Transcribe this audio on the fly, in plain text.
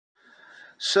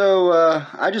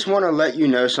I just want to let you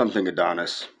know something,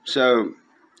 Adonis. So,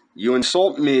 you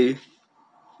insult me,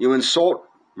 you insult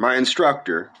my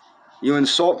instructor, you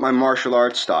insult my martial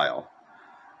arts style,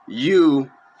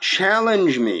 you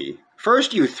challenge me.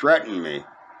 First, you threaten me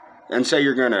and say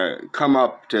you're going to come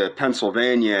up to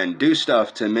Pennsylvania and do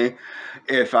stuff to me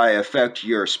if I affect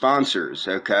your sponsors,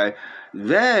 okay?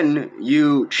 Then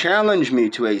you challenge me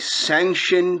to a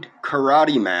sanctioned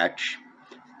karate match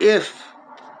if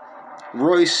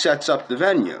Royce sets up the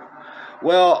venue.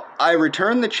 Well, I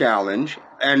return the challenge,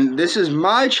 and this is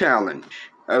my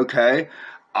challenge, okay?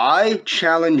 I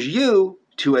challenge you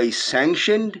to a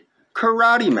sanctioned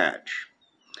karate match.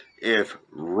 If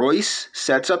Royce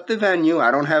sets up the venue,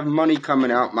 I don't have money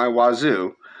coming out my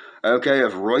wazoo, okay?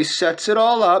 If Royce sets it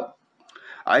all up,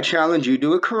 I challenge you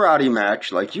to a karate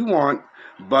match like you want,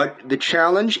 but the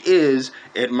challenge is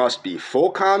it must be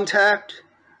full contact,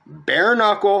 bare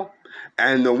knuckle,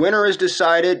 and the winner is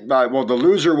decided by, well, the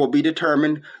loser will be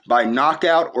determined by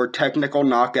knockout or technical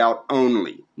knockout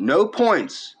only. No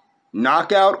points.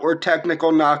 Knockout or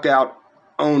technical knockout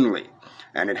only.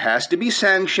 And it has to be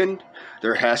sanctioned.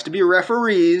 There has to be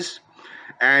referees.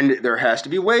 And there has to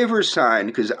be waivers signed,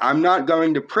 because I'm not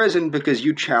going to prison because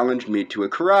you challenged me to a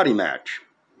karate match.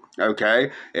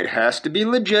 Okay? It has to be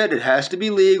legit. It has to be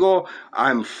legal.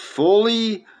 I'm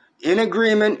fully in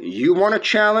agreement. You want to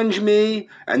challenge me,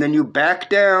 and then you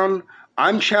back down.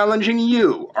 I'm challenging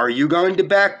you. Are you going to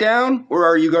back down, or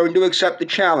are you going to accept the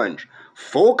challenge?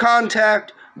 Full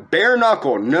contact, bare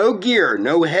knuckle, no gear,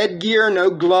 no headgear,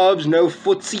 no gloves, no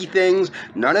footsie things,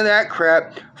 none of that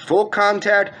crap. Full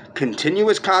contact,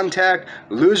 continuous contact.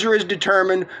 Loser is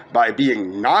determined by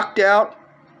being knocked out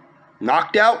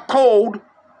cold,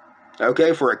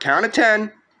 okay, for a count of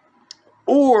 10,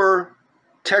 or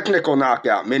technical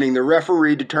knockout, meaning the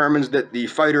referee determines that the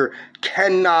fighter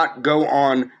cannot go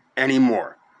on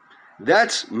anymore.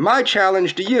 That's my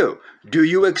challenge to you. Do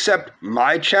you accept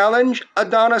my challenge,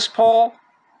 Adonis Paul?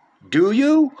 Do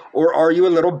you? Or are you a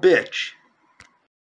little bitch?